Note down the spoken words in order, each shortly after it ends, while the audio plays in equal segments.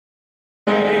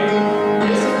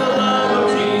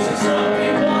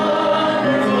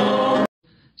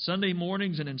Sunday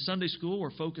mornings and in Sunday school, we're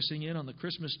focusing in on the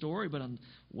Christmas story, but on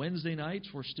Wednesday nights,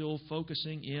 we're still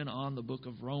focusing in on the book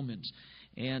of Romans.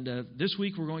 And this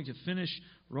week, we're going to finish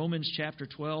Romans chapter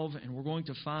 12, and we're going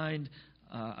to find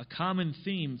a common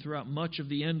theme throughout much of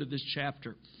the end of this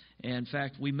chapter. And in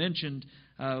fact, we mentioned,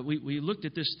 we looked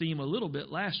at this theme a little bit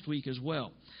last week as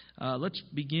well. Let's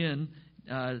begin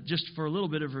just for a little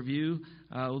bit of review.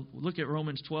 Look at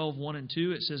Romans 12, 1 and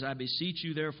 2. It says, I beseech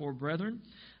you, therefore, brethren,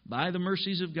 by the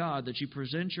mercies of God, that you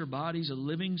present your bodies a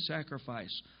living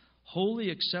sacrifice,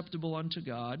 wholly acceptable unto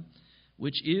God,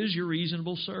 which is your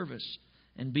reasonable service.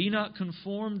 And be not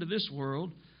conformed to this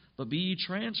world, but be ye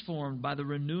transformed by the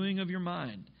renewing of your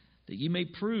mind, that ye may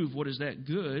prove what is that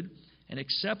good and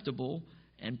acceptable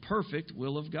and perfect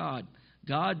will of God.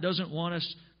 God doesn't want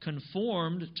us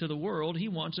conformed to the world. He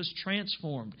wants us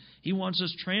transformed. He wants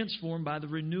us transformed by the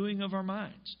renewing of our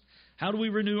minds. How do we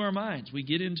renew our minds? We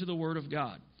get into the Word of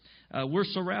God. We're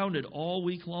surrounded all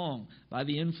week long by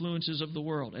the influences of the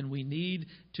world, and we need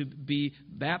to be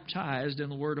baptized in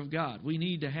the Word of God. We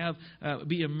need to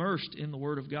be immersed in the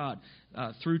Word of God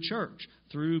through church,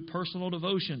 through personal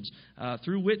devotions,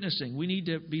 through witnessing. We need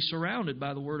to be surrounded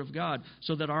by the Word of God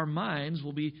so that our minds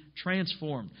will be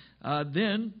transformed.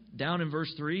 Then, down in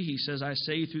verse 3, he says, I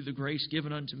say through the grace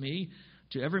given unto me,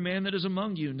 to every man that is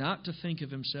among you, not to think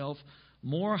of himself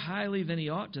more highly than he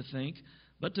ought to think,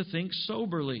 but to think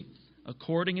soberly,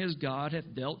 according as God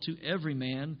hath dealt to every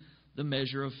man the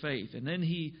measure of faith. And then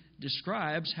he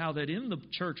describes how that in the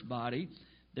church body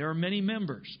there are many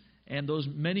members, and those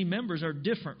many members are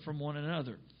different from one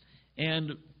another.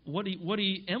 And what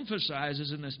he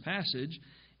emphasizes in this passage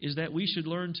is that we should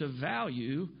learn to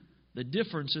value the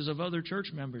differences of other church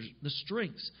members, the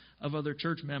strengths of other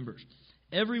church members.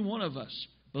 Every one of us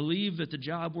believe that the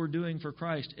job we're doing for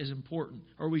Christ is important,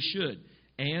 or we should.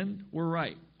 And we're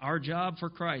right. Our job for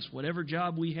Christ, whatever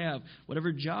job we have,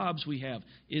 whatever jobs we have,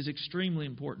 is extremely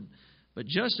important. But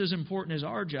just as important as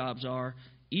our jobs are,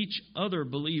 each other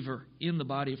believer in the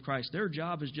body of Christ, their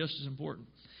job is just as important.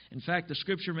 In fact, the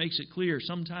Scripture makes it clear.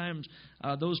 Sometimes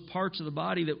those parts of the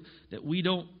body that we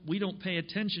don't pay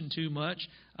attention to much,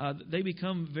 they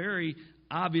become very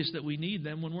obvious that we need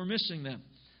them when we're missing them.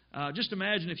 Just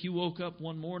imagine if you woke up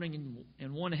one morning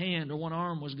and one hand or one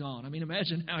arm was gone. I mean,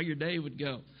 imagine how your day would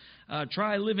go.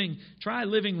 Try living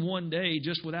one day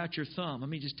just without your thumb. I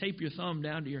mean, just tape your thumb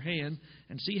down to your hand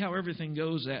and see how everything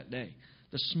goes that day.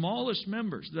 The smallest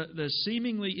members, the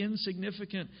seemingly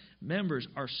insignificant members,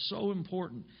 are so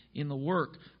important in the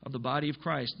work of the body of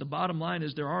Christ. The bottom line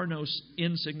is there are no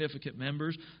insignificant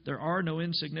members. There are no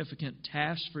insignificant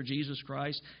tasks for Jesus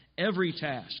Christ. Every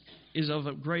task is of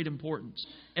great importance.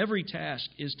 Every task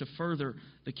is to further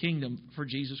the kingdom for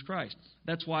Jesus Christ.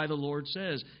 That's why the Lord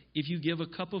says, if you give a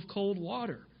cup of cold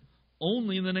water,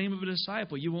 only in the name of a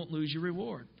disciple, you won't lose your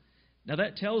reward. Now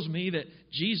that tells me that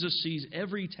Jesus sees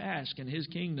every task in His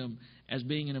kingdom as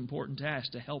being an important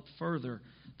task to help further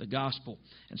the gospel.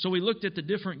 And so we looked at the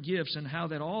different gifts and how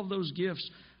that all of those gifts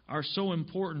are so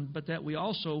important, but that we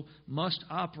also must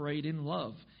operate in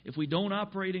love. If we don't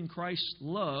operate in Christ's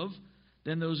love,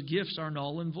 then those gifts are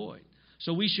null and void.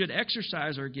 So we should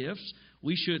exercise our gifts.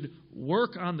 We should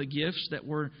work on the gifts that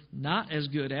we're not as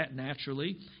good at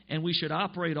naturally, and we should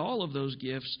operate all of those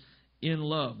gifts in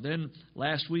love. Then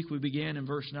last week we began in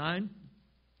verse 9.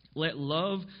 Let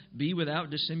love be without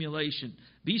dissimulation.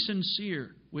 Be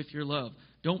sincere with your love.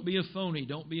 Don't be a phony.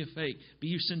 Don't be a fake.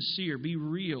 Be sincere. Be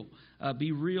real.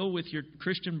 Be real with your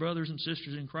Christian brothers and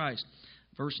sisters in Christ.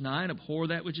 Verse 9, abhor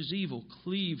that which is evil.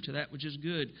 Cleave to that which is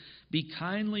good. Be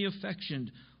kindly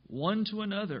affectioned one to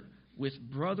another with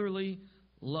brotherly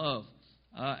love.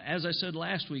 As I said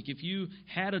last week, if you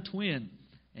had a twin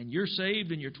and you're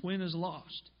saved and your twin is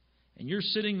lost, and you're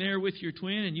sitting there with your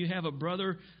twin and you have a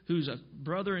brother who's a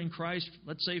brother in Christ,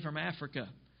 let's say from Africa,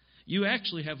 you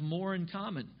actually have more in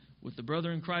common with the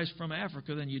brother in Christ from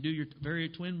Africa than you do your very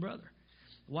twin brother.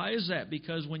 Why is that?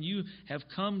 Because when you have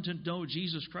come to know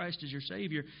Jesus Christ as your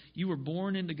Savior, you were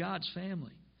born into God's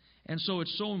family. And so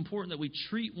it's so important that we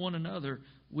treat one another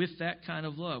with that kind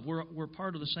of love. We're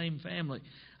part of the same family.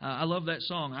 I love that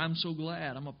song, I'm so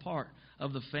glad I'm a part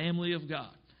of the family of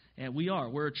God. And we are.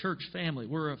 We're a church family.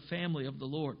 We're a family of the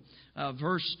Lord.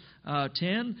 Verse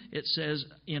 10, it says,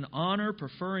 in honor,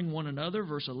 preferring one another.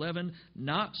 Verse 11,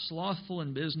 not slothful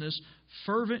in business,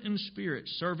 fervent in spirit,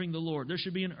 serving the Lord. There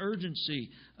should be an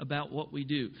urgency about what we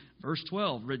do. Verse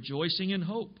 12, rejoicing in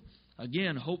hope.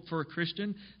 Again, hope for a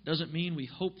Christian doesn't mean we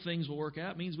hope things will work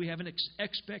out. It means we have an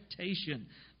expectation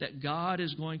that God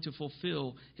is going to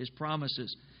fulfill His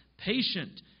promises.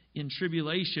 Patient in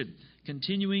tribulation,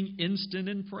 continuing instant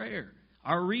in prayer.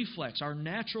 Our reflex, our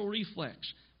natural reflex,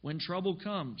 when trouble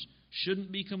comes,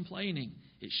 shouldn't be complaining.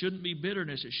 It shouldn't be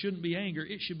bitterness. It shouldn't be anger.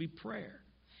 It should be prayer.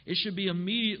 It should be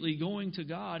immediately going to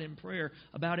God in prayer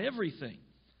about everything.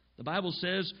 The Bible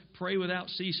says, pray without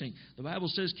ceasing. The Bible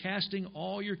says, casting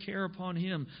all your care upon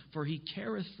Him, for He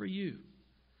careth for you.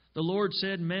 The Lord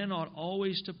said, men ought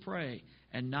always to pray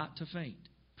and not to faint.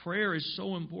 Prayer is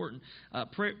so important.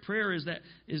 Prayer is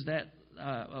that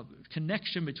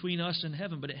connection between us and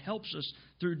heaven, but it helps us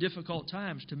through difficult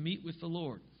times to meet with the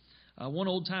Lord. One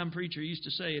old-time preacher used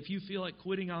to say, if you feel like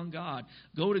quitting on God,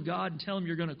 go to God and tell Him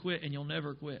you're going to quit, and you'll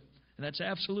never quit. And that's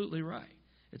absolutely right.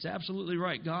 It's absolutely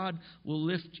right. God will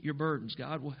lift your burdens.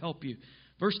 God will help you.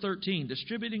 Verse 13,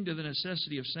 distributing to the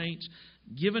necessity of saints,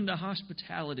 given to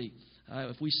hospitality.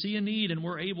 If we see a need and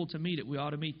we're able to meet it, we ought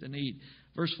to meet the need.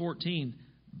 Verse 14,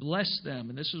 bless them.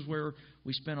 And this is where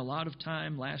we spent a lot of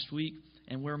time last week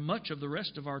and where much of the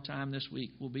rest of our time this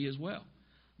week will be as well.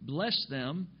 Bless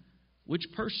them which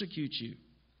persecute you.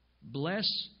 Bless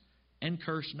and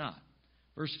curse not.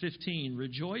 Verse 15,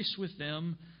 rejoice with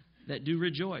them that do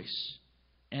rejoice,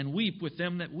 and weep with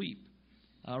them that weep.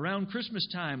 Around Christmas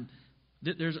time,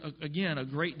 there's, again, a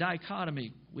great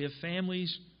dichotomy. We have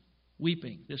families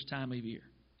weeping this time of year.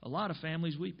 A lot of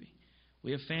families weeping.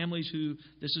 We have families who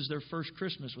this is their first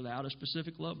Christmas without a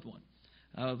specific loved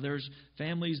one. There's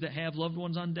families that have loved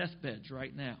ones on deathbeds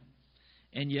right now.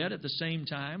 And yet, at the same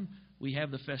time, we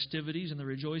have the festivities and the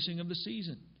rejoicing of the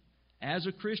season. As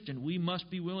a Christian, we must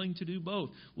be willing to do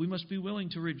both. We must be willing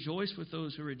to rejoice with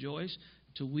those who rejoice,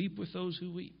 to weep with those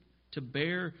who weep, to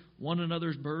bear one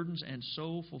another's burdens, and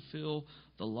so fulfill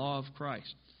the law of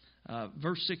Christ.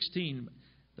 Verse 16,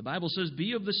 the Bible says,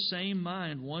 be of the same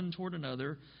mind one toward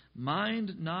another,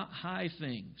 mind not high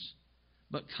things,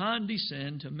 but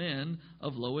condescend to men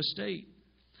of low estate.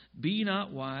 Be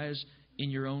not wise in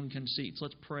your own conceits.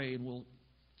 Let's pray and we'll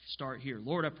start here.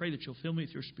 Lord, I pray that you'll fill me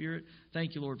with your Spirit.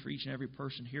 Thank you, Lord, for each and every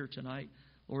person here tonight.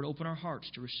 Lord, open our hearts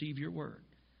to receive your word.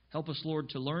 Help us, Lord,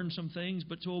 to learn some things,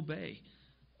 but to obey.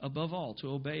 Above all, to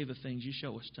obey the things you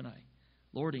show us tonight.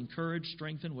 Lord, encourage,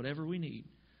 strengthen, whatever we need.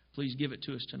 Please give it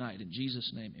to us tonight. In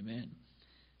Jesus' name, amen.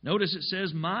 Notice it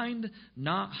says, mind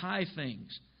not high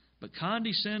things, but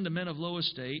condescend to men of low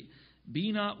estate.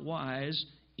 Be not wise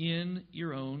in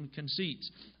your own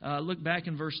conceits. Look back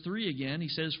in verse 3 again. He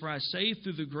says, for I say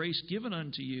through the grace given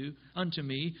unto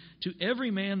me, to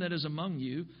every man that is among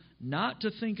you, not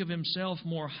to think of himself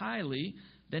more highly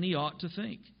than he ought to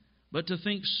think, but to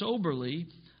think soberly,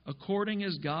 according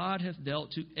as God hath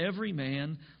dealt to every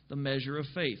man the measure of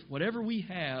faith. Whatever we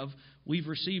have, we've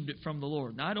received it from the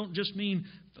Lord. Now, I don't just mean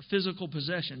physical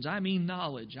possessions. I mean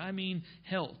knowledge. I mean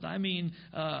health. I mean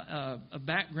a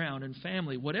background and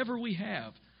family. Whatever we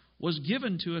have was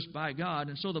given to us by God.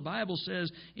 And so the Bible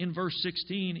says in verse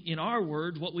 16, in our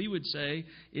words, what we would say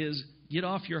is, get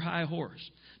off your high horse.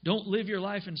 Don't live your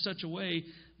life in such a way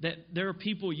that there are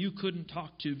people you couldn't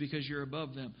talk to because you're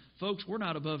above them. Folks, we're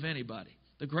not above anybody.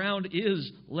 The ground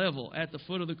is level at the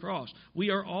foot of the cross. We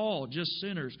are all just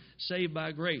sinners saved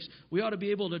by grace. We ought to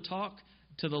be able to talk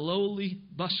to the lowly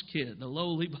bus kid, and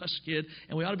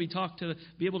we ought to be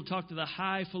able to talk to the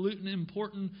highfalutin,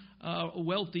 important,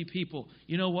 wealthy people.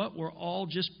 You know what? We're all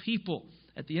just people.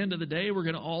 At the end of the day, we're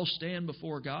going to all stand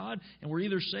before God, and we're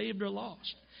either saved or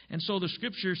lost. And so the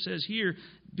Scripture says here,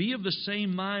 be of the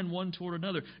same mind one toward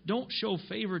another. Don't show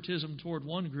favoritism toward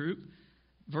one group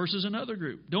versus another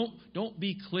group. Don't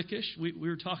be cliquish. We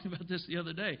were talking about this the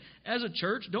other day. As a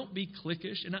church, don't be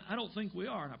cliquish, and I don't think we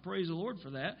are, and I praise the Lord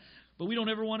for that. But we don't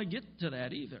ever want to get to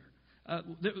that either.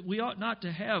 We ought not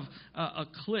to have a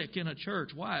clique in a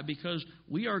church. Why? Because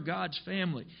we are God's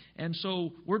family. And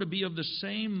so we're to be of the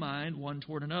same mind one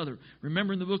toward another.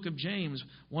 Remember in the book of James,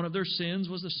 one of their sins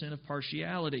was the sin of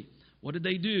partiality. What did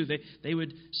they do? They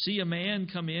would see a man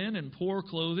come in in poor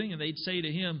clothing, and they'd say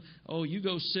to him, oh, you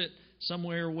go sit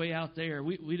somewhere way out there.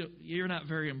 You're not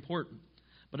very important.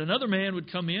 But another man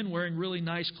would come in wearing really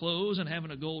nice clothes and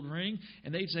having a gold ring,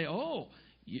 and they'd say, oh,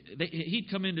 he'd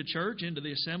come into church, into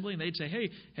the assembly, and they'd say,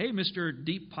 hey, Mr.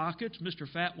 Deep Pockets,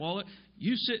 Mr. Fat Wallet,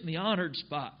 you sit in the honored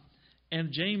spot.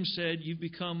 And James said, you've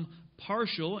become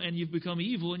partial and you've become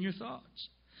evil in your thoughts.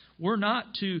 We're not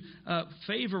to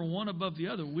favor one above the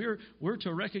other. We're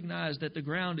to recognize that the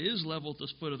ground is level at the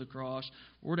foot of the cross.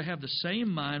 We're to have the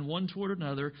same mind one toward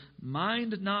another.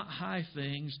 Mind not high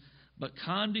things, but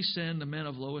condescend to men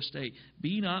of low estate.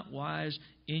 Be not wise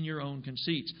in your own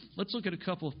conceits. Let's look at a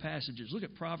couple of passages. Look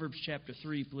at Proverbs chapter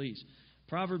 3, please.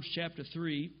 Proverbs chapter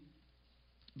 3,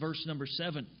 verse number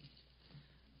 7.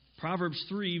 Proverbs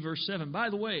 3, verse 7.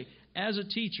 By the way, as a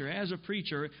teacher, as a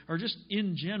preacher, or just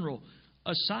in general,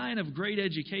 a sign of great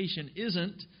education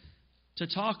isn't to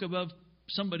talk above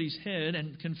somebody's head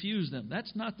and confuse them.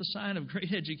 That's not the sign of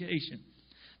great education.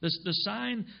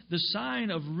 The sign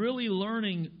of really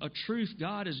learning a truth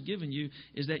God has given you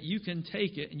is that you can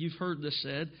take it, and you've heard this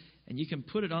said, and you can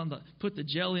put the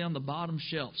jelly on the bottom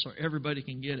shelf so everybody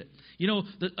can get it. You know,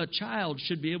 a child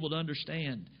should be able to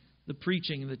understand the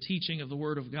preaching and the teaching of the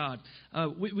Word of God.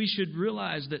 We should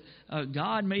realize that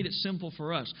God made it simple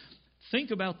for us.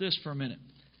 Think about this for a minute.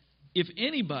 If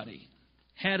anybody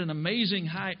had an amazing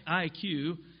high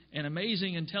IQ and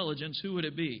amazing intelligence, who would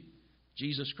it be?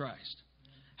 Jesus Christ.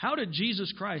 How did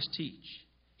Jesus Christ teach?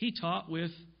 He taught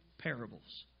with parables.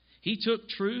 He took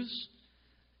truths,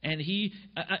 and he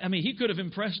could have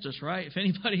impressed us, right? If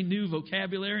anybody knew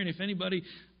vocabulary and if anybody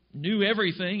knew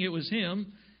everything, it was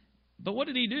him. But what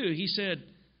did he do? He said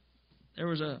there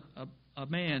was a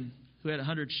man who had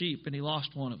 100 sheep, and he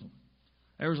lost one of them.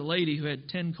 There was a lady who had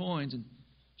 10 coins, and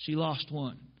she lost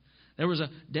one. There was a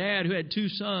dad who had 2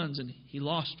 sons, and he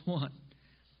lost one.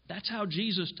 That's how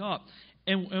Jesus taught.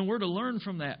 And we're to learn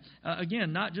from that.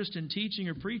 Again, not just in teaching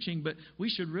or preaching, but we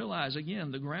should realize,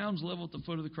 again, the ground's level at the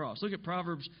foot of the cross. Look at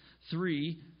Proverbs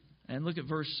 3 and look at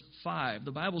verse 5.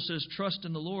 The Bible says, "Trust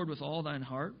in the Lord with all thine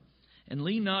heart, and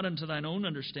lean not unto thine own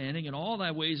understanding. In all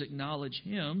thy ways acknowledge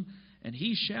him, and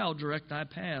he shall direct thy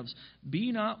paths.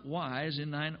 Be not wise in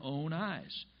thine own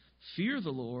eyes. Fear the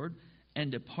Lord,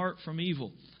 and depart from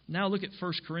evil." Now look at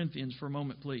 1 Corinthians for a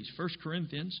moment, please. 1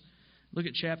 Corinthians, look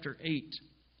at chapter 8.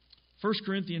 1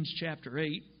 Corinthians chapter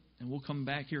 8, and we'll come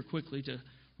back here quickly to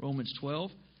Romans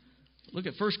 12. Look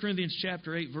at 1 Corinthians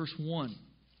chapter 8, verse 1.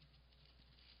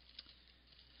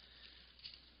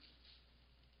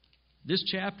 This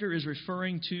chapter is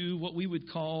referring to what we would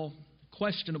call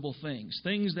questionable things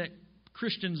that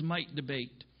Christians might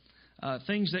debate,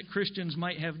 things that Christians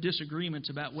might have disagreements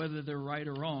about whether they're right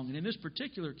or wrong. And in this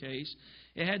particular case,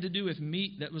 it had to do with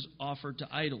meat that was offered to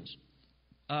idols.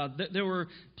 There were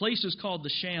places called the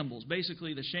shambles.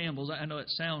 Basically, the shambles, I know it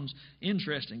sounds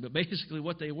interesting, but basically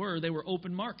what they were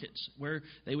open markets where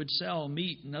they would sell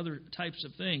meat and other types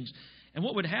of things. And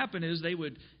what would happen is they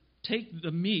would take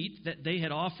the meat that they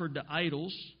had offered to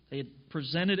idols, they had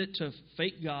presented it to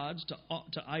fake gods,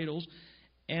 to idols,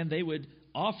 and they would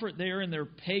offer it there in their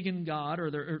pagan god or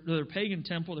their pagan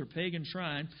temple, their pagan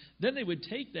shrine. Then they would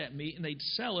take that meat and they'd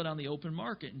sell it on the open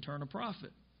market and turn a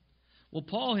profit. Well,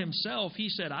 Paul himself, he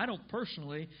said, I don't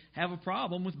personally have a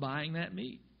problem with buying that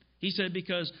meat. He said,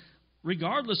 because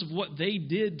regardless of what they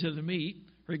did to the meat,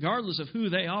 regardless of who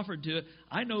they offered to it,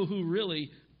 I know who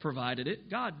really provided it.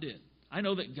 God did. I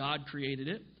know that God created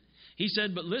it. He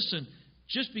said, but listen,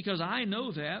 just because I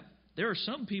know that, there are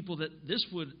some people that this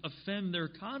would offend their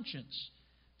conscience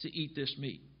to eat this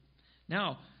meat.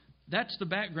 Now, that's the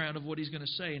background of what he's going to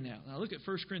say now. Now look at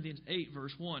 1 Corinthians 8,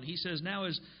 verse 1. He says, now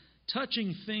as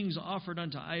touching things offered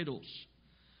unto idols,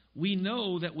 we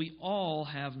know that we all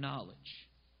have knowledge.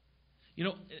 You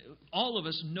know, all of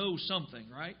us know something,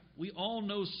 right? We all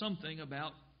know something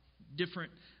about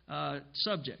different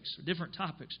subjects, different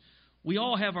topics. We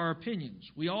all have our opinions.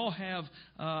 We all have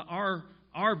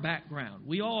our background.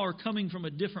 We all are coming from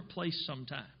a different place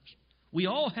sometimes. We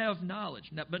all have knowledge.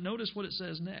 Now, but notice what it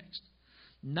says next.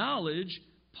 Knowledge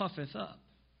puffeth up,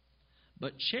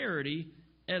 but charity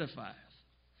edifieth.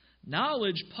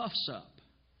 Knowledge puffs up.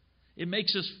 It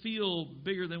makes us feel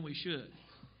bigger than we should.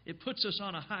 It puts us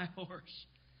on a high horse.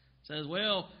 It says,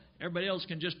 well, everybody else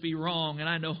can just be wrong, and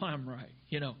I know I'm right.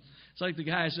 You know, it's like the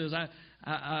guy says,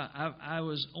 I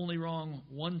was only wrong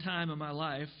one time in my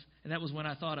life, and that was when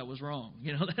I thought I was wrong.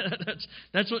 You know,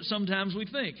 that's what sometimes we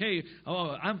think. Hey,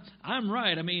 I'm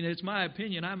right. I mean, it's my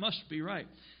opinion. I must be right.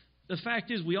 The fact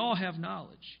is, we all have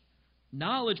knowledge.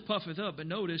 Knowledge puffeth up, but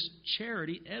notice,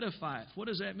 charity edifieth. What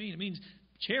does that mean? It means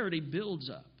charity builds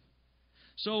up.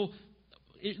 So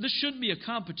this shouldn't be a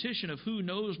competition of who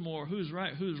knows more, who's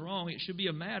right, who's wrong. It should be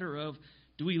a matter of,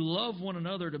 do we love one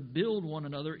another to build one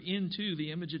another into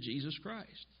the image of Jesus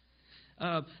Christ?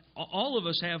 All of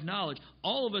us have knowledge.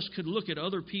 All of us could look at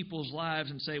other people's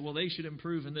lives and say, well, they should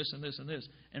improve in this and this and this.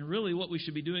 And really what we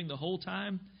should be doing the whole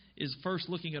time is first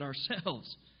looking at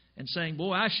ourselves and saying,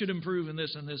 boy, I should improve in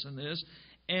this and this and this.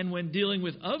 And when dealing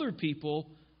with other people,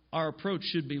 our approach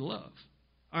should be love.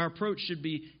 Our approach should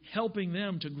be helping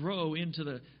them to grow into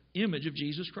the image of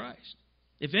Jesus Christ.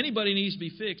 If anybody needs to be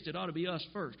fixed, it ought to be us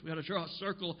first. We ought to draw a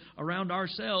circle around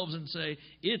ourselves and say,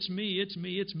 it's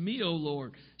me, O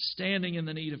Lord, standing in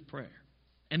the need of prayer.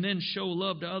 And then show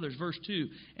love to others. Verse 2,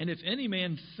 and if any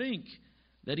man think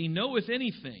that he knoweth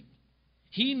anything,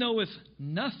 he knoweth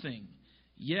nothing,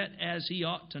 yet as he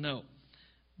ought to know.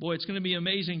 Boy, it's going to be an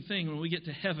amazing thing when we get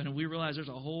to heaven and we realize there's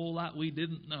a whole lot we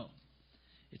didn't know.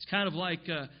 It's kind of like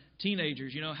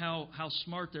teenagers, how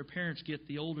smart their parents get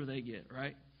the older they get,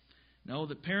 right? No,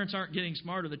 the parents aren't getting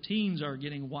smarter. The teens are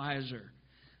getting wiser.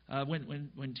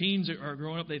 When teens are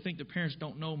growing up, they think the parents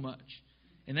don't know much.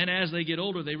 And then as they get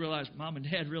older, they realize mom and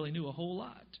dad really knew a whole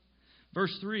lot.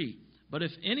 Verse 3, but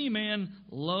if any man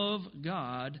love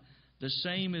God, the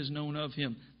same is known of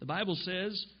him. The Bible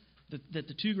says that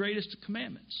the two greatest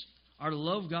commandments are to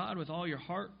love God with all your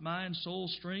heart, mind, soul,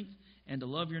 strength, and to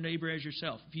love your neighbor as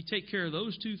yourself. If you take care of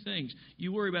those two things,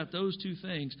 you worry about those two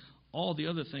things, all the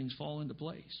other things fall into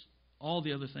place. All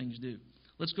the other things do.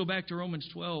 Let's go back to Romans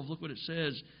 12. Look what it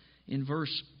says in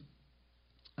verse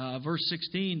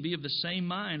 16. Be of the same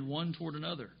mind one toward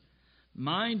another.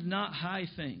 Mind not high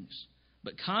things,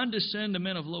 but condescend to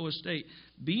men of low estate.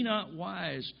 Be not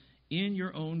wise in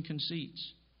your own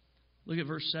conceits. Look at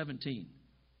verse 17.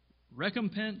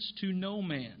 Recompense to no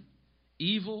man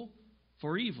evil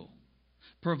for evil.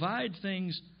 Provide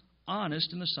things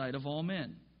honest in the sight of all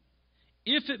men.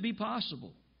 If it be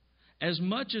possible, as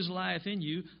much as lieth in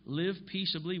you, live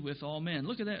peaceably with all men.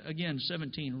 Look at that again,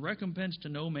 17. Recompense to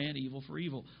no man evil for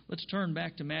evil. Let's turn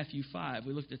back to Matthew 5.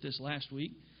 We looked at this last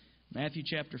week. Matthew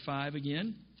chapter 5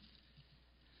 again.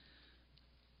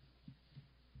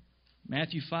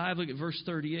 Matthew 5, look at verse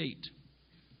 38.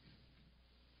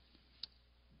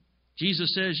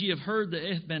 Jesus says, ye have heard that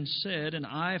it hath been said, an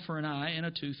eye for an eye and a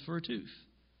tooth for a tooth.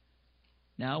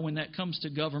 Now, when that comes to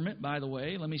government, by the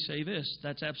way, let me say this.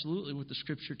 That's absolutely what the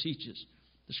Scripture teaches.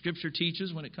 The Scripture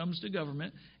teaches when it comes to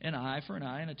government, an eye for an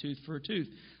eye and a tooth for a tooth.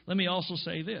 Let me also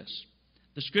say this.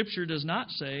 The Scripture does not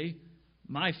say,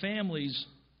 my family's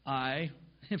eye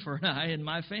for an eye and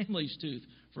my family's tooth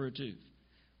for a tooth.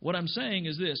 What I'm saying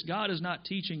is this. God is not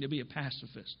teaching to be a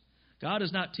pacifist. God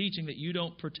is not teaching that you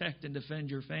don't protect and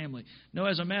defend your family. No,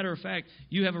 as a matter of fact,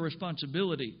 you have a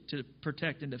responsibility to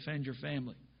protect and defend your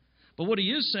family. But what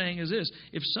he is saying is this.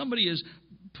 If somebody is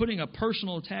putting a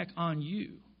personal attack on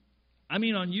you, I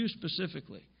mean on you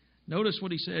specifically, notice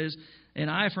what he says, an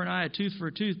eye for an eye, a tooth for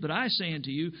a tooth. But I say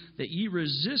unto you that ye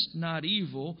resist not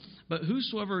evil, but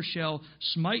whosoever shall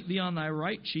smite thee on thy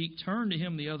right cheek, turn to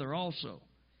him the other also.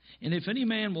 And if any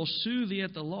man will sue thee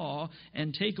at the law,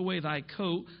 and take away thy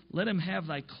coat, let him have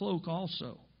thy cloak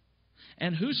also.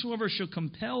 And whosoever shall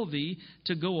compel thee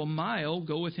to go a mile,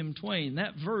 go with him twain.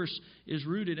 That verse is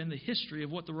rooted in the history of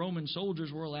what the Roman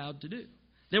soldiers were allowed to do.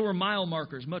 There were mile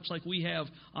markers, much like we have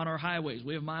on our highways.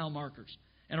 We have mile markers.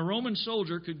 And a Roman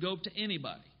soldier could go up to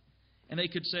anybody, and they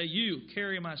could say, you,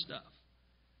 carry my stuff.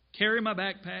 Carry my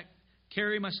backpack.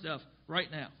 Carry my stuff right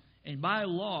now. And by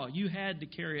law, you had to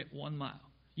carry it 1 mile.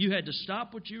 You had to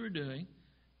stop what you were doing.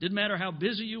 Didn't matter how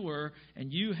busy you were,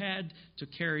 and you had to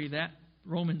carry that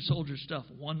Roman soldier stuff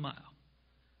 1 mile.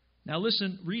 Now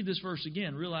listen, read this verse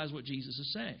again. Realize what Jesus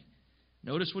is saying.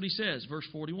 Notice what he says, verse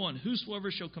 41. Whosoever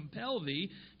shall compel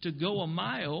thee to go a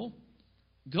mile,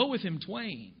 go with him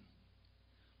twain.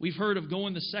 We've heard of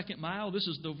going the second mile. This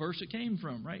is the verse it came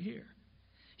from right here.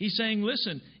 He's saying,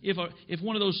 listen, if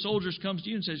one of those soldiers comes to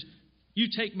you and says, you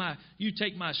take my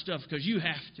stuff because you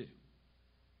have to.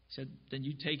 He said, then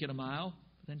you take it a mile,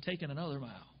 then take it another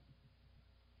mile.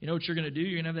 You know what you're going to do?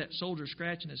 You're going to have that soldier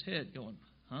scratching his head going,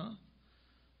 huh?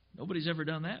 Nobody's ever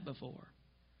done that before.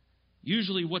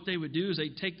 Usually what they would do is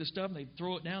they'd take the stuff and they'd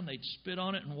throw it down, they'd spit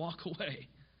on it and walk away.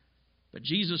 But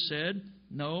Jesus said,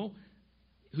 no,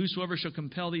 whosoever shall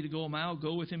compel thee to go a mile,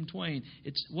 go with him twain.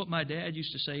 It's what my dad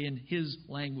used to say in his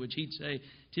language. He'd say,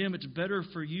 Tim, it's better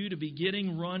for you to be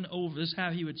getting run over. This is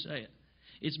how he would say it.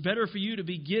 It's better for you to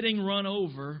be getting run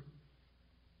over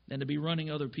than to be running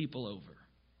other people over.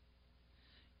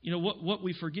 You know, what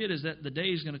we forget is that the day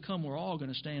is going to come we're all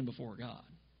going to stand before God.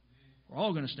 We're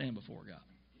all going to stand before God.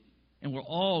 And we're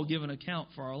all give an account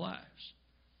for our lives.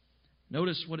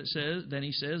 Notice what it says. Then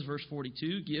he says, verse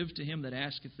 42, give to him that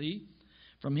asketh thee.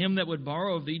 From him that would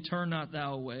borrow of thee, turn not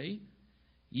thou away.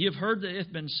 Ye have heard that it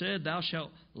hath been said, thou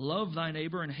shalt love thy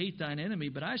neighbor and hate thine enemy.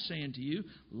 But I say unto you,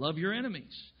 love your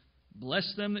enemies.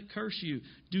 Bless them that curse you.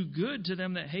 Do good to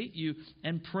them that hate you.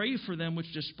 And pray for them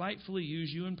which despitefully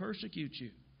use you and persecute you.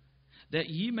 That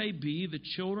ye may be the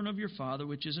children of your Father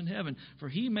which is in heaven. For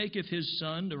he maketh his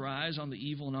sun to rise on the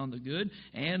evil and on the good,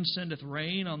 and sendeth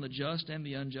rain on the just and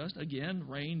the unjust. Again,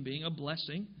 rain being a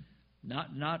blessing,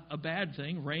 not a bad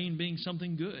thing. Rain being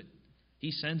something good.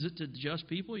 He sends it to just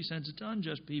people. He sends it to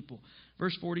unjust people.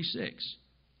 Verse 46.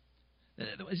 You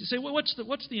say, well,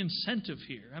 what's the incentive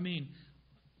here? I mean,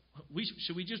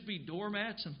 should we just be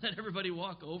doormats and let everybody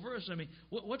walk over us? I mean,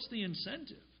 what's the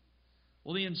incentive?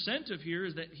 Well, the incentive here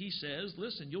is that he says,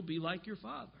 listen, you'll be like your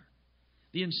Father.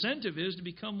 The incentive is to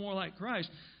become more like Christ,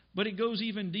 but it goes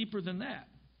even deeper than that.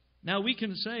 Now we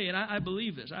can say, and I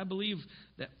believe this, I believe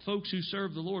that folks who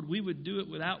serve the Lord, we would do it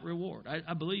without reward.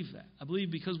 I believe that. I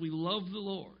believe because we love the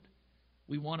Lord,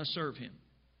 we want to serve Him.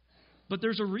 But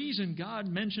there's a reason God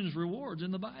mentions rewards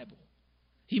in the Bible.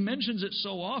 He mentions it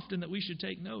so often that we should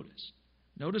take notice.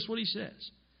 Notice what He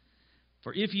says.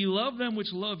 For if ye love them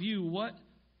which love you, what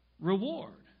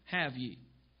reward have ye?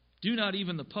 Do not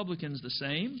even the publicans the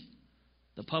same?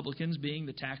 The publicans being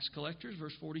the tax collectors,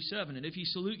 verse 47. And if ye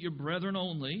salute your brethren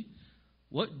only,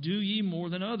 what do ye more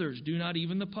than others? Do not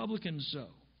even the publicans so?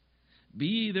 Be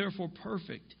ye therefore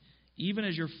perfect, even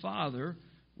as your Father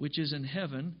which is in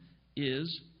heaven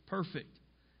is perfect.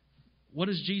 What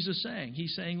is Jesus saying?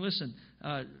 He's saying, listen,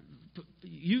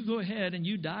 you go ahead and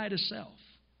you die to self.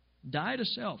 Die to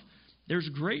self. There's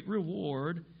great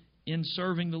reward in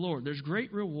serving the Lord. There's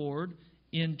great reward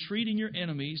in treating your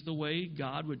enemies the way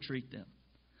God would treat them.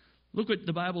 Look what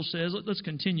the Bible says. Let's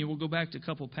continue. We'll go back to a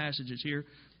couple passages here.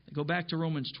 Go back to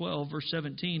Romans 12, verse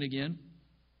 17 again.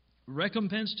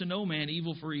 Recompense to no man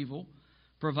evil for evil.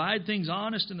 Provide things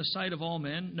honest in the sight of all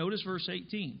men. Notice verse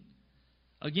 18.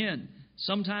 Again,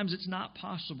 sometimes it's not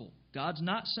possible. God's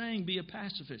not saying be a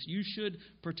pacifist. You should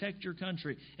protect your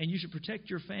country and you should protect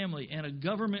your family. And a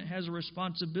government has a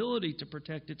responsibility to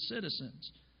protect its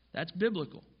citizens. That's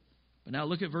biblical. But now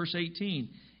look at verse 18.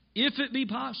 If it be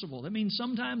possible, that means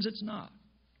sometimes it's not.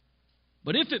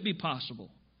 But if it be possible,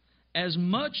 as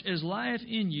much as lieth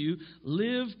in you,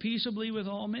 live peaceably with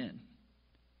all men.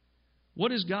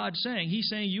 What is God saying? He's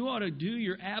saying you ought to do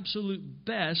your absolute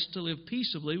best to live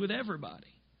peaceably with everybody.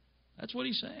 That's what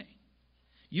He's saying.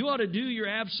 You ought to do your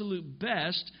absolute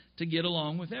best to get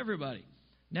along with everybody.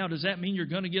 Now, does that mean you're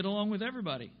going to get along with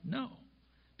everybody? No.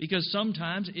 Because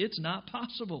sometimes it's not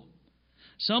possible.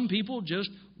 Some people just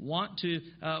want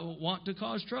to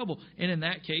cause trouble. And in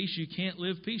that case, you can't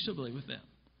live peaceably with them.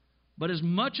 But as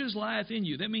much as lieth in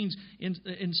you, that means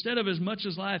instead of as much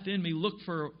as lieth in me, look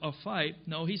for a fight.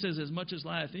 No, He says as much as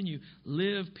lieth in you,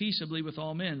 live peaceably with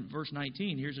all men. Verse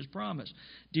 19, here's His promise.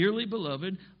 Dearly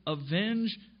beloved,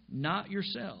 avenge not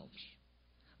yourselves,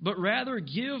 but rather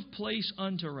give place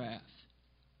unto wrath.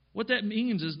 What that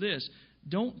means is this.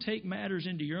 Don't take matters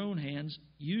into your own hands.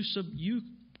 You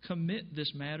commit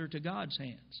this matter to God's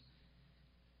hands.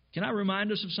 Can I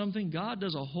remind us of something? God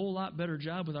does a whole lot better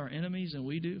job with our enemies than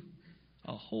we do.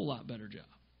 A whole lot better job.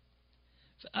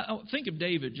 Think of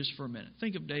David just for a minute.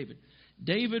 Think of David.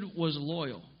 David was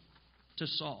loyal to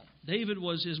Saul. David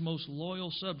was his most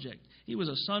loyal subject. He was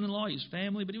a son-in-law, his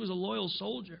family, but he was a loyal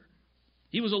soldier.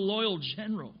 He was a loyal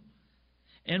general.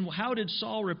 And how did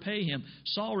Saul repay him?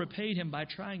 Saul repaid him by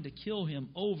trying to kill him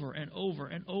over and over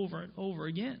and over and over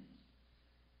again.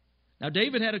 Now,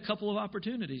 David had a couple of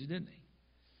opportunities, didn't he?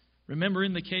 Remember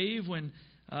in the cave when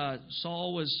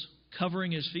Saul was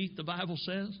covering his feet, the Bible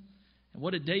says? And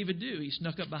what did David do? He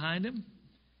snuck up behind him.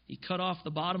 He cut off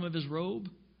the bottom of his robe.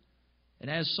 And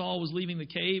as Saul was leaving the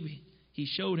cave, he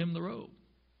showed him the robe.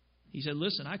 He said,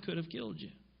 listen, I could have killed you.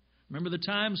 Remember the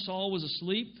time Saul was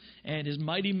asleep and his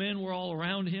mighty men were all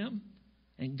around him?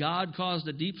 And God caused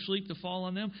a deep sleep to fall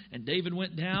on them. And David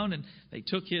went down and they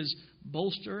took his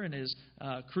bolster and his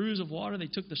cruse of water. They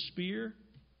took the spear.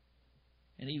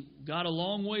 And he got a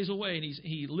long ways away and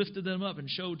he lifted them up and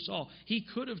showed Saul. He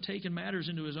could have taken matters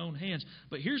into his own hands.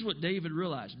 But here's what David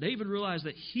realized. David realized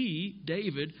that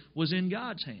David, was in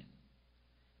God's hand.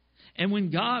 And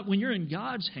when you're in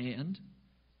God's hand,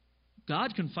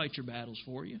 God can fight your battles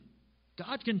for you.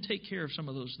 God can take care of some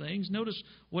of those things. Notice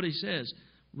what He says.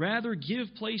 Rather give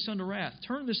place unto wrath.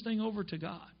 Turn this thing over to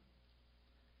God.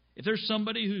 If there's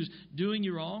somebody who's doing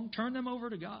you wrong, turn them over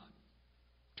to God.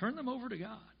 Turn them over to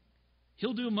God.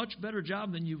 He'll do a much better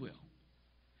job than you will.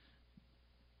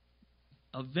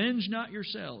 Avenge not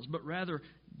yourselves, but rather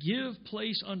give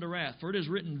place unto wrath. For it is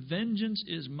written, vengeance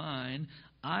is mine,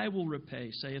 I will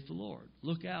repay, saith the Lord.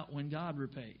 Look out when God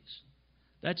repays.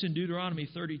 That's in Deuteronomy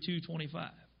 32:25.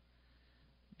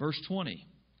 Verse 20.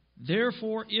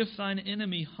 Therefore, if thine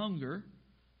enemy hunger,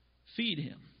 feed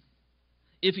him.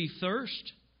 If he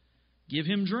thirst, give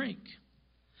him drink.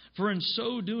 For in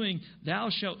so doing, thou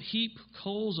shalt heap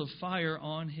coals of fire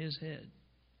on his head.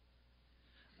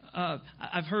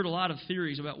 I've heard a lot of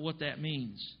theories about what that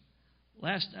means.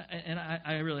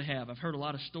 I really have. I've heard a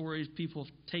lot of stories. People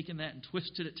have taken that and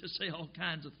twisted it to say all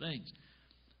kinds of things.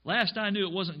 Last I knew,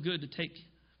 it wasn't good to take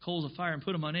coals of fire and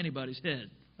put them on anybody's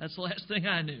head. That's the last thing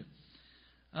I knew.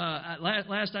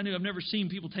 Last I knew, I've never seen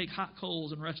people take hot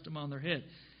coals and rest them on their head.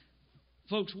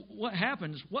 Folks, what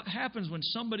happens when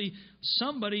somebody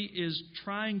is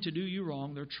trying to do you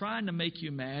wrong? They're trying to make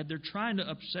you mad. They're trying to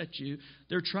upset you.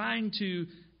 They're trying to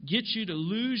get you to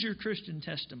lose your Christian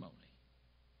testimony.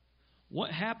 what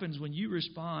happens when you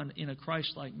respond in a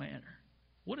Christ-like manner?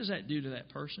 What does that do to that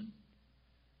person?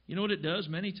 You know what it does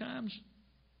many times?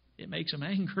 It makes them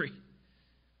angry.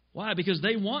 Why? Because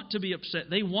they want to be upset.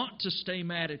 They want to stay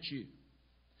mad at you.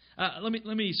 Let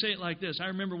me say it like this. I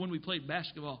remember when we played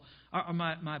basketball,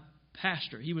 my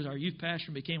pastor, he was our youth pastor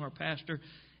and became our pastor,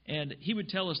 and he would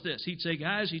tell us this. He'd say,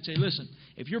 guys, listen,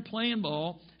 if you're playing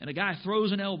ball and a guy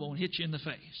throws an elbow and hits you in the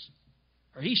face,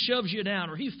 or he shoves you down,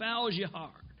 or he fouls you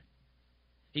hard,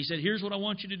 he said, here's what I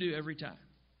want you to do every time.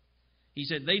 He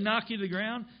said, they knock you to the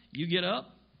ground, you get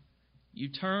up, you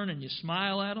turn and you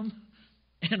smile at them,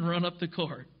 and run up the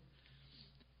court.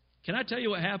 Can I tell you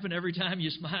what happened every time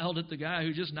you smiled at the guy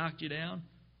who just knocked you down?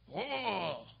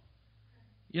 Oh!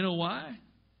 You know why?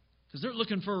 Because they're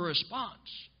looking for a response.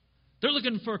 They're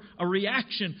looking for a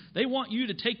reaction. They want you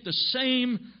to take the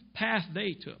same path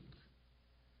they took.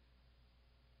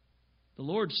 The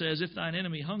Lord says, if thine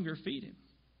enemy hunger, feed him.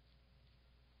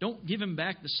 Don't give him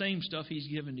back the same stuff he's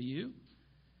given to you.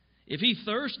 If he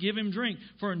thirst, give him drink,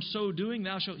 for in so doing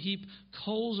thou shalt heap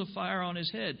coals of fire on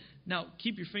his head. Now,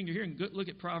 keep your finger here and look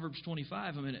at Proverbs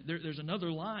 25 a minute. There's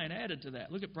another line added to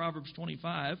that. Look at Proverbs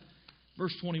 25,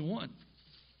 verse 21.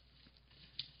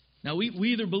 Now, we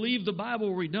either believe the Bible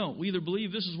or we don't. We either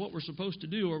believe this is what we're supposed to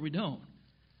do or we don't.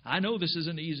 I know this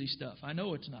isn't easy stuff. I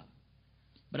know it's not.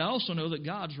 But I also know that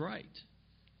God's right.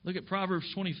 Look at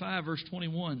Proverbs 25, verse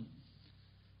 21.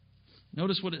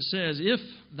 Notice what it says. If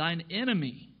thine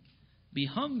enemy be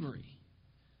hungry,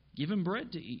 give him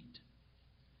bread to eat.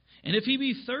 And if he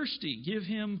be thirsty, give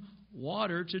him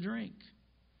water to drink.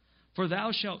 For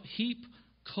thou shalt heap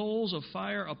coals of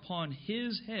fire upon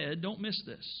his head. Don't miss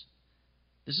this.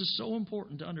 This is so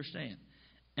important to understand.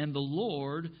 And the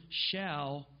Lord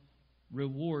shall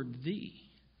reward thee.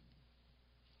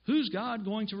 Who's God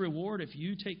going to reward if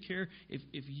you take care,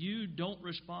 if you don't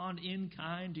respond in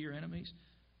kind to your enemies?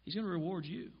 He's going to reward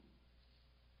you.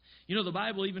 You know, the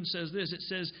Bible even says this. It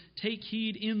says, take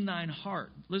heed in thine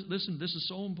heart. Listen, this is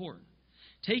so important.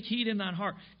 Take heed in thine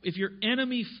heart. If your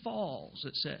enemy falls,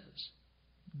 it says,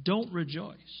 don't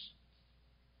rejoice.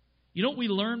 You know what we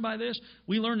learn by this?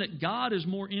 We learn that God is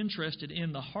more interested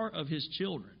in the heart of His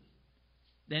children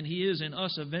than He is in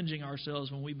us avenging ourselves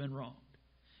when we've been wronged.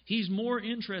 He's more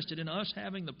interested in us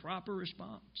having the proper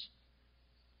response.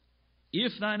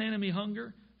 If thine enemy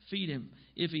hunger, feed him.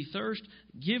 If he thirst,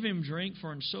 give him drink,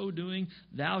 for in so doing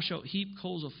thou shalt heap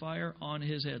coals of fire on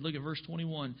his head. Look at verse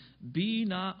 21. Be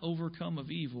not overcome of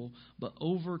evil, but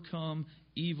overcome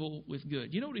evil with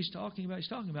good. You know what he's talking about? He's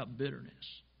talking about bitterness.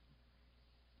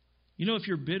 You know, if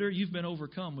you're bitter, you've been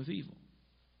overcome with evil.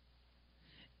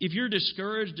 If you're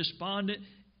discouraged, despondent,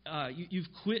 you've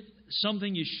quit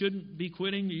something you shouldn't be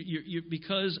quitting you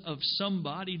because of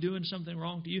somebody doing something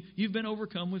wrong to you, you've been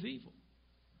overcome with evil.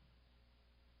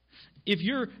 If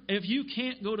you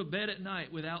can't go to bed at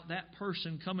night without that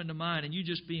person coming to mind and you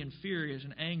just being furious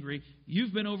and angry,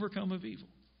 you've been overcome of evil.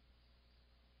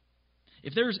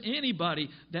 If there's anybody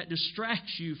that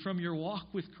distracts you from your walk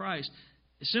with Christ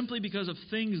simply because of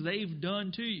things they've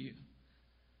done to you,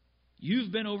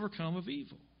 you've been overcome of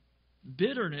evil.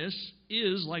 Bitterness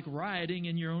is like rioting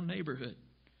in your own neighborhood.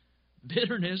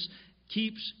 Bitterness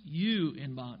keeps you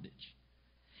in bondage.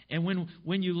 And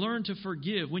when you learn to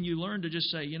forgive, when you learn to just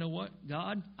say, you know what,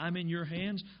 God, I'm in your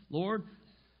hands. Lord,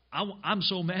 I'm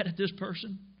so mad at this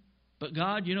person. But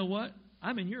God, you know what?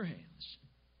 I'm in your hands.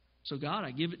 So God,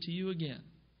 I give it to you again.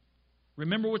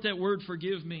 Remember what that word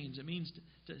forgive means. It means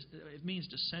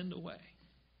to send away.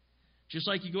 Just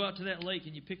like you go out to that lake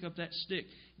and you pick up that stick,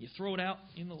 you throw it out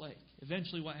in the lake.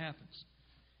 Eventually what happens?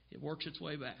 It works its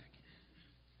way back.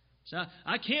 So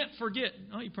I can't forget.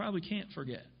 No, you probably can't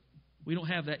forget. We don't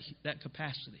have that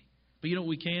capacity. But you know what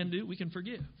we can do? We can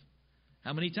forgive.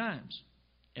 How many times?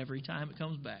 Every time it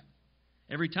comes back.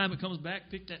 Every time it comes back,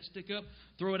 pick that stick up,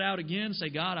 throw it out again, say,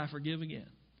 God, I forgive again.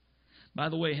 By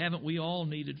the way, haven't we all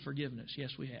needed forgiveness?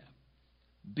 Yes, we have.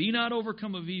 Be not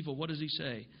overcome of evil. What does he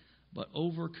say? But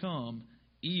overcome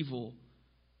evil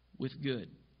with good.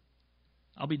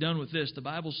 I'll be done with this. The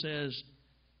Bible says,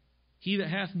 he that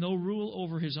hath no rule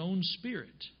over his own spirit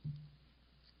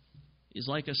is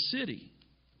like a city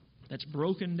that's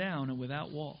broken down and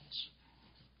without walls.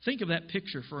 Think of that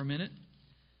picture for a minute.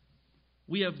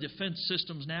 We have defense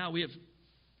systems now. We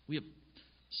have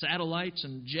satellites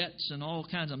and jets and all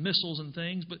kinds of missiles and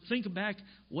things. But think back,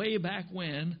 way back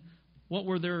when, what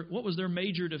was their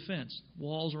major defense?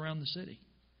 Walls around the city.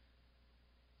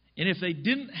 And if they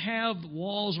didn't have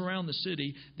walls around the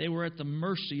city, they were at the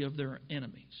mercy of their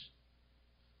enemies.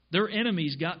 Their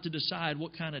enemies got to decide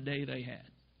what kind of day they had.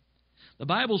 The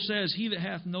Bible says, he that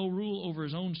hath no rule over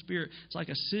his own spirit, it's like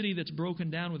a city that's broken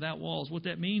down without walls. What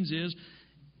that means is,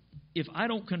 if I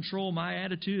don't control my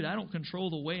attitude, I don't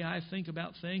control the way I think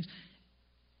about things,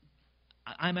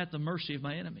 I'm at the mercy of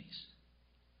my enemies.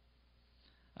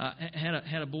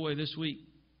 Had a boy this week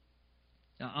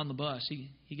on the bus.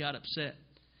 He got upset.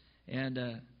 And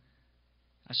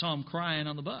I saw him crying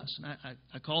on the bus. And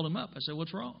I called him up. I said,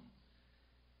 "What's wrong?"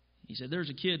 He said,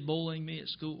 "There's a kid bullying me at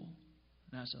school."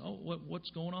 And I said, "Oh, what's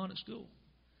going on at school?"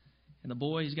 And the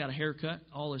boy, he's got a haircut.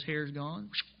 All his hair's gone.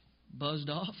 Buzzed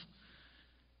off.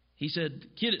 He said,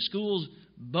 "Kid at school's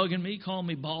bugging me, calling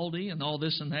me baldy and all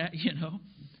this and that, you know."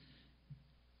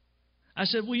 I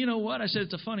said, "Well, you know what?" I said,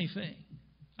 "It's a funny thing."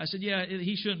 I said, "Yeah,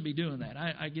 he shouldn't be doing that.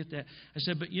 I get that." I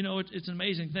said, "But, you know, it's an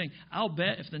amazing thing. I'll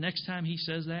bet if the next time he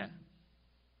says that,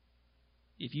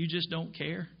 if you just don't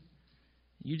care,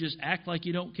 you just act like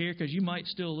you don't care, because you might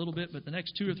still a little bit, but the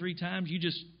next 2 or 3 times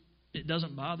it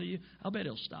doesn't bother you, I'll bet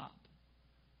he'll stop."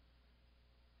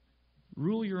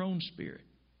 Rule your own spirit.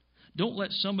 Don't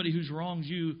let somebody who's wronged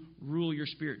you rule your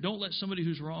spirit. Don't let somebody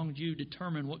who's wronged you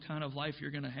determine what kind of life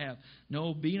you're going to have.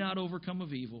 No, be not overcome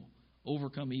of evil.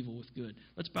 Overcome evil with good.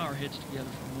 Let's bow our heads together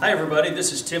for a moment. Hi, everybody.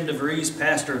 This is Tim DeVries,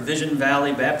 pastor of Vision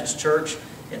Valley Baptist Church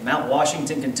in Mount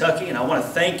Washington, Kentucky, and I want to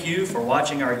thank you for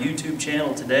watching our YouTube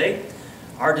channel today.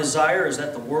 Our desire is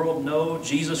that the world know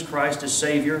Jesus Christ as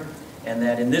Savior, and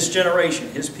that in this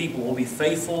generation, His people will be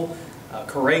faithful,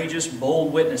 courageous,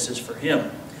 bold witnesses for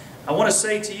Him. I want to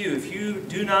say to you, if you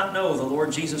do not know the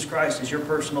Lord Jesus Christ as your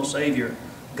personal Savior,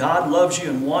 God loves you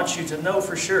and wants you to know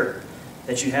for sure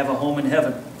that you have a home in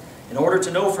heaven. In order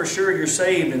to know for sure you're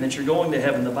saved and that you're going to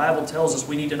heaven, the Bible tells us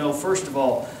we need to know, first of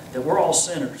all, that we're all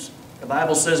sinners. The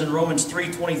Bible says in Romans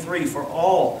 3:23, "For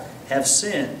all have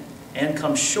sinned and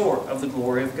come short of the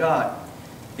glory of God."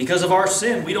 Because of our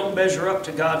sin, we don't measure up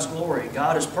to God's glory.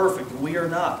 God is perfect, and we are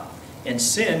not. And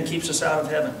sin keeps us out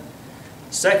of heaven.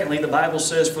 Secondly, the Bible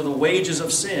says, "For the wages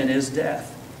of sin is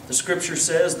death." The Scripture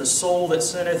says, "The soul that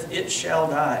sinneth, it shall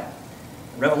die."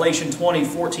 Revelation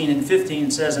 20:14 and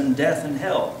 15 says, "And death and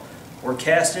hell were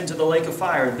cast into the lake of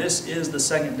fire. This is the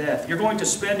second death." You're going to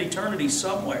spend eternity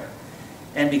somewhere.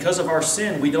 And because of our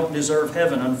sin, we don't deserve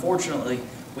heaven. Unfortunately,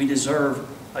 we deserve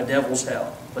a devil's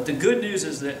hell. But the good news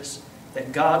is this,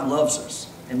 that God loves us.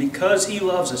 And because He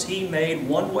loves us, He made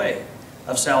one way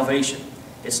of salvation.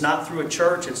 It's not through a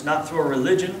church. It's not through a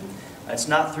religion. It's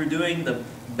not through doing the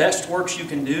best works you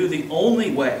can do. The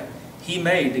only way He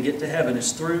made to get to heaven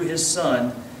is through His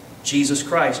Son, Jesus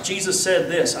Christ. Jesus said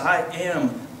this, "I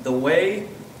am the way,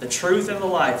 the truth, and the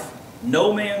life.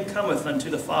 No man cometh unto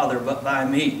the Father but by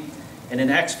me." And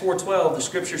in Acts 4:12, the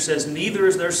Scripture says, "Neither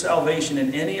is there salvation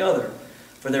in any other,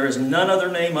 for there is none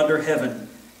other name under heaven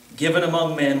given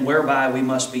among men whereby we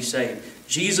must be saved."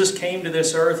 Jesus came to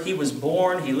this earth. He was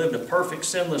born. He lived a perfect,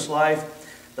 sinless life.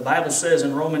 The Bible says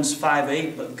in Romans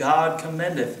 5:8, "But God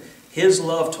commendeth His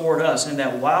love toward us, in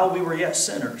that while we were yet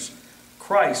sinners,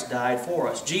 Christ died for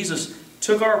us." Jesus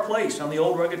took our place on the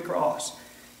old rugged cross.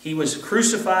 He was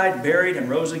crucified, buried, and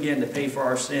rose again to pay for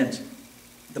our sins.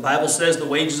 The Bible says the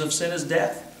wages of sin is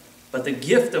death, but the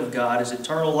gift of God is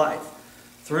eternal life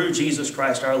through Jesus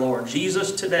Christ our Lord.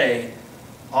 Jesus today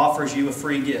offers you a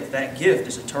free gift. That gift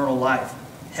is eternal life,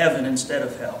 heaven instead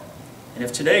of hell. And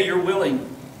if today you're willing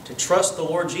to trust the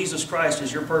Lord Jesus Christ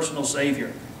as your personal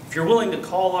Savior, if you're willing to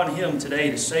call on Him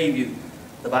today to save you,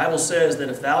 the Bible says that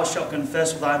if thou shalt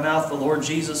confess with thy mouth the Lord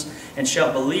Jesus, and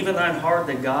shalt believe in thine heart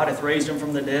that God hath raised Him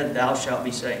from the dead, thou shalt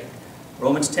be saved.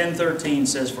 Romans 10:13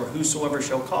 says, "For whosoever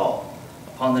shall call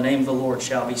upon the name of the Lord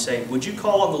shall be saved." Would you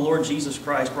call on the Lord Jesus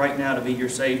Christ right now to be your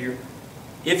Savior?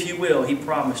 If you will, He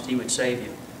promised He would save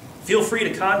you. Feel free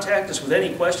to contact us with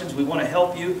any questions. We want to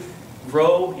help you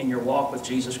grow in your walk with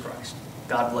Jesus Christ.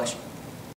 God bless you.